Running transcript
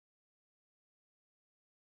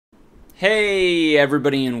Hey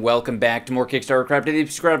everybody, and welcome back to more Kickstarter crap. Today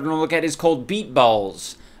the crap we're going to look at is called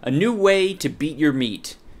Beatballs, a new way to beat your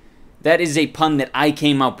meat. That is a pun that I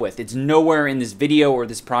came up with. It's nowhere in this video or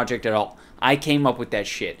this project at all. I came up with that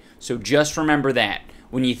shit. So just remember that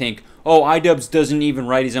when you think, oh, iDubbbz doesn't even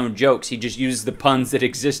write his own jokes. He just uses the puns that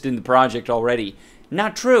exist in the project already.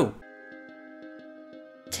 Not true.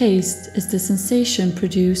 Taste is the sensation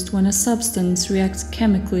produced when a substance reacts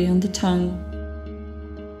chemically on the tongue.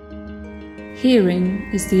 Hearing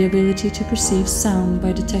is the ability to perceive sound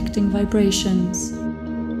by detecting vibrations.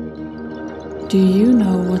 Do you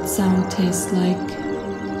know what sound tastes like?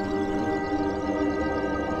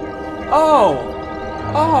 Oh!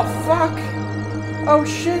 Oh, fuck! Oh,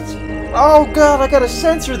 shit! Oh, God, I gotta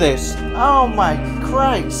censor this! Oh, my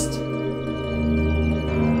Christ!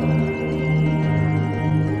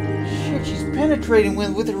 Shit, she's penetrating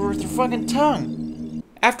with her fucking tongue.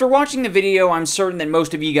 After watching the video, I'm certain that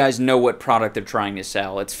most of you guys know what product they're trying to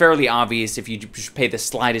sell. It's fairly obvious if you just pay the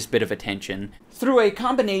slightest bit of attention. Through a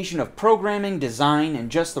combination of programming, design,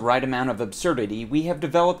 and just the right amount of absurdity, we have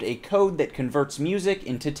developed a code that converts music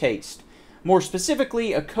into taste. More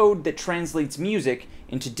specifically, a code that translates music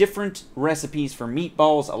into different recipes for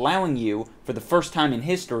meatballs, allowing you, for the first time in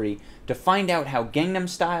history, to find out how Gangnam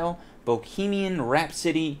Style, Bohemian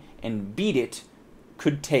Rhapsody, and Beat It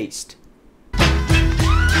could taste.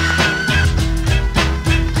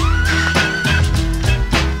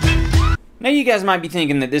 Now you guys might be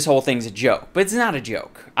thinking that this whole thing's a joke, but it's not a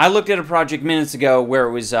joke. I looked at a project minutes ago where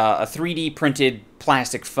it was a 3D printed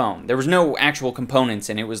plastic phone. There was no actual components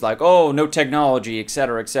and it was like, oh, no technology,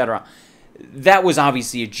 etc., etc. That was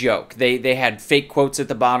obviously a joke. They had fake quotes at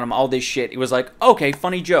the bottom, all this shit. It was like, okay,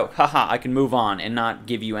 funny joke, haha, I can move on and not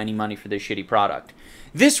give you any money for this shitty product.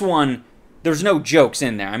 This one, there's no jokes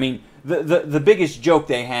in there. I mean, the biggest joke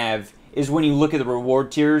they have is when you look at the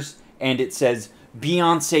reward tiers and it says,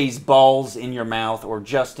 Beyonce's balls in your mouth or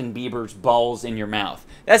Justin Bieber's balls in your mouth.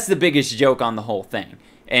 That's the biggest joke on the whole thing.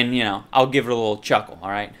 And, you know, I'll give it a little chuckle,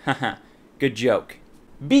 alright? Haha, good joke.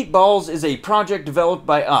 Beatballs is a project developed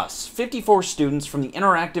by us, 54 students from the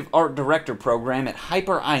Interactive Art Director program at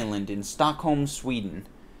Hyper Island in Stockholm, Sweden.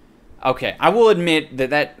 Okay, I will admit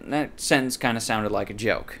that sentence kind of sounded like a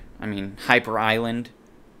joke. I mean, Hyper Island,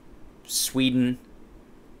 Sweden,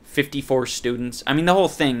 54 students. I mean, the whole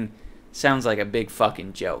thing sounds like a big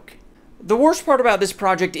fucking joke. The worst part about this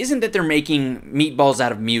project isn't that they're making meatballs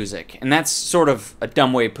out of music, and that's sort of a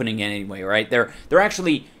dumb way of putting it anyway, right? They're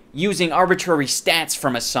actually using arbitrary stats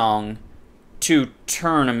from a song to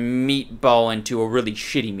turn a meatball into a really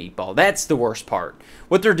shitty meatball. That's the worst part.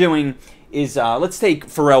 What they're doing is, let's take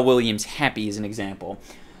Pharrell Williams' Happy as an example.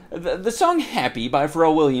 The song Happy by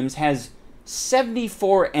Pharrell Williams has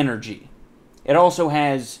 74 energy. It also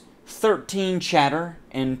has 13 chatter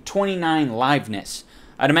and 29 liveness.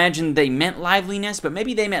 I'd imagine they meant liveliness, but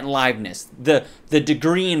maybe they meant liveness. The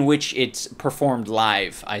degree in which it's performed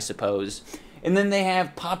live, I suppose. And then they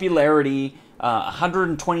have popularity,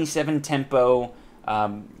 127 tempo,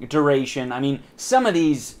 duration. I mean, some of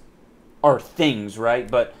these are things, right?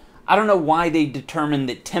 But I don't know why they determined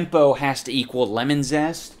that tempo has to equal lemon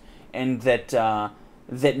zest and that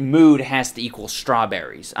that mood has to equal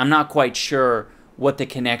strawberries. I'm not quite sure what the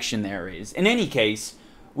connection there is. In any case,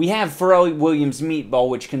 we have Pharrell Williams' meatball,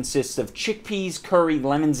 which consists of chickpeas, curry,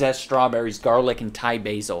 lemon zest, strawberries, garlic, and Thai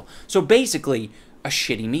basil. So basically, a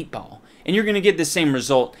shitty meatball. And you're going to get the same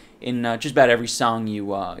result in just about every song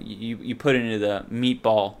you put into the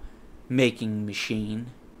meatball making machine.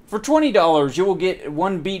 For $20, you will get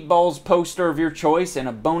one Beatballs poster of your choice and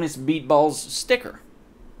a bonus Beatballs sticker.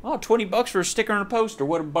 Oh, 20 bucks for a sticker and a poster,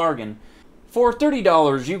 what a bargain. For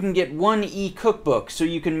 $30, you can get one e-cookbook so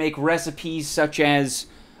you can make recipes such as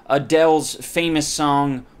Adele's famous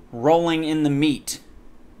song, Rolling in the Meat.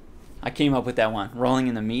 I came up with that one, Rolling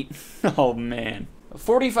in the Meat. Oh, man.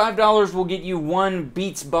 $45 will get you one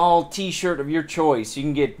Beats Ball t-shirt of your choice. You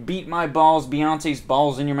can get Beat My Balls, Beyonce's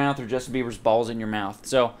balls in your mouth, or Justin Bieber's balls in your mouth.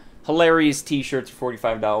 So, hilarious t-shirts for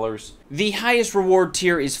 $45. The highest reward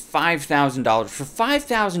tier is $5,000. For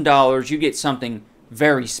 $5,000, you get something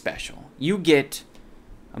very special. You get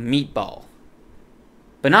a meatball.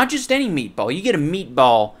 But not just any meatball. You get a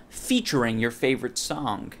meatball featuring your favorite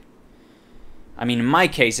song. I mean, in my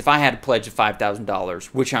case, if I had to pledge $5,000,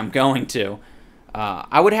 which I'm going to,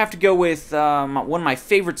 I would have to go with one of my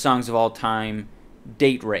favorite songs of all time,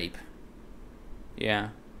 Date Rape. Yeah.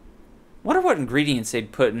 Wonder what ingredients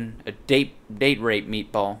they'd put in a date rape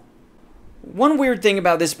meatball. One weird thing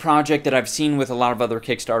about this project that I've seen with a lot of other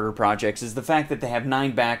Kickstarter projects is the fact that they have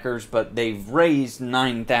 9 backers, but they've raised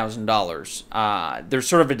 $9,000. There's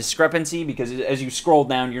sort of a discrepancy because as you scroll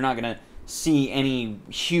down, you're not going to see any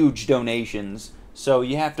huge donations. So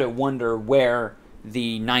you have to wonder where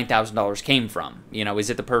the $9,000 came from. You know, is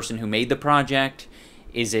it the person who made the project?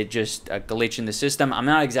 Is it just a glitch in the system? I'm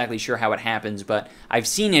not exactly sure how it happens, but I've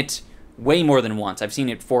seen it way more than once. I've seen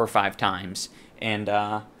it 4 or 5 times, and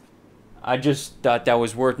I just thought that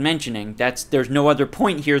was worth mentioning. There's no other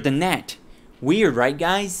point here than that. Weird, right,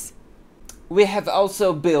 guys? We have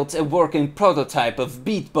also built a working prototype of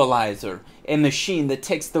Beatballizer, a machine that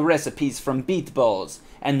takes the recipes from Beatballs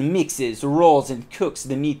and mixes, rolls, and cooks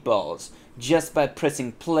the meatballs just by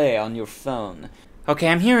pressing play on your phone. Okay,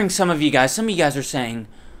 I'm hearing some of you guys are saying,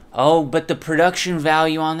 oh, but the production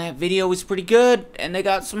value on that video was pretty good, and they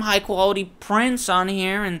got some high quality prints on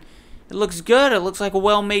here, and it looks good. It looks like a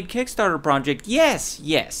well-made Kickstarter project. Yes,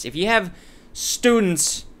 yes. If you have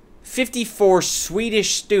students, 54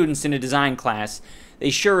 Swedish students in a design class, they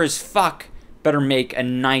sure as fuck better make a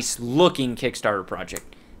nice-looking Kickstarter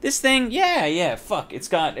project. This thing, yeah, fuck. It's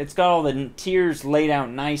got all the tiers laid out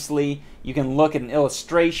nicely. You can look at an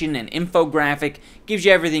illustration, an infographic. Gives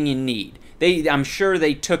you everything you need. I'm sure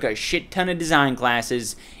they took a shit ton of design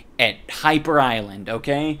classes at Hyper Island,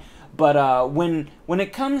 okay? But when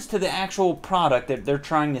it comes to the actual product that they're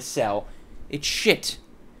trying to sell, it's shit.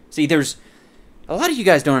 See, there's a lot of you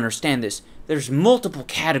guys don't understand this. There's multiple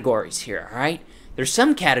categories here, all right? There's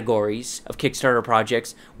some categories of Kickstarter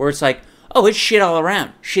projects where it's like, oh, it's shit all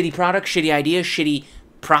around. Shitty product, shitty idea, shitty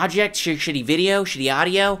project, shitty video, shitty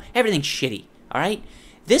audio. Everything's shitty, all right?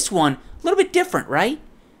 This one, a little bit different, right?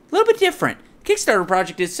 A little bit different. Kickstarter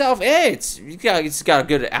project itself, it's got a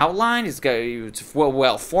good outline. It's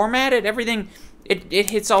well formatted. Everything, it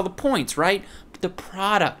hits all the points, right? But the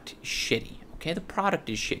product is shitty. Okay, the product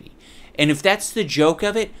is shitty. And if that's the joke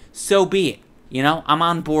of it, so be it. You know, I'm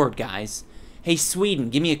on board, guys. Hey,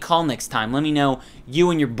 Sweden, give me a call next time. Let me know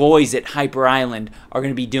you and your boys at Hyper Island are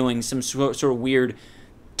going to be doing some sort of weird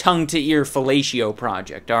tongue-to-ear fellatio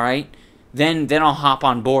project, all right? Then I'll hop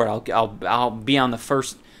on board. I'll be on the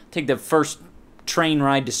first, take the first train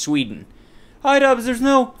ride to Sweden. Hi, Dubs, there's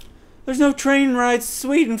no train rides to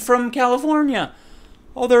Sweden from California.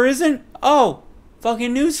 Oh, there isn't? Oh,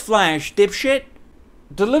 fucking newsflash, dipshit.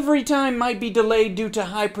 Delivery time might be delayed due to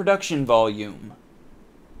high production volume.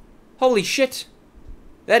 Holy shit.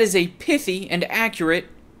 That is a pithy and accurate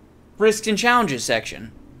risks and challenges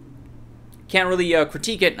section. Can't really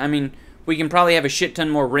critique it. I mean, we can probably have a shit ton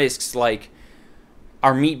more risks, like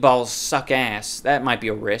our meatballs suck ass. That might be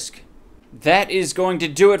a risk. That is going to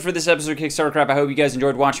do it for this episode of Kickstarter Crap. I hope you guys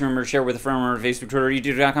enjoyed watching. Remember to share with a friend. Remember Facebook, Twitter,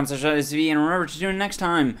 YouTube.com/SV. And remember to tune in next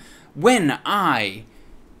time when I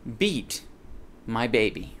beat my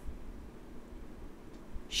baby.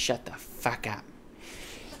 Shut the fuck up.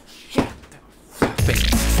 Shut the fuck up, baby.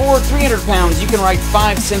 For 300 pounds, you can write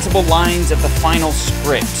 5 sensible lines of the final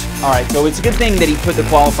script. Alright, so it's a good thing that he put the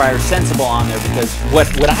qualifier sensible on there, because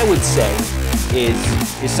what I would say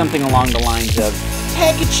is something along the lines of,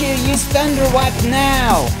 Pikachu, use Thunder Wipe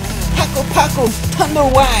now! Paco Paco, Thunder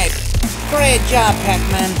Wipe! Great job,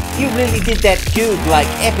 Pac-Man. You really did that good, like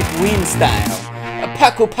epic win style.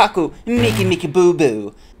 Paco Paco, Mickey Boo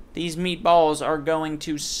Boo. These meatballs are going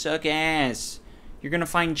to suck ass. You're going to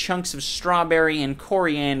find chunks of strawberry and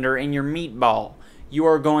coriander in your meatball. You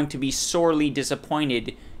are going to be sorely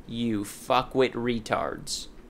disappointed, you fuckwit retards.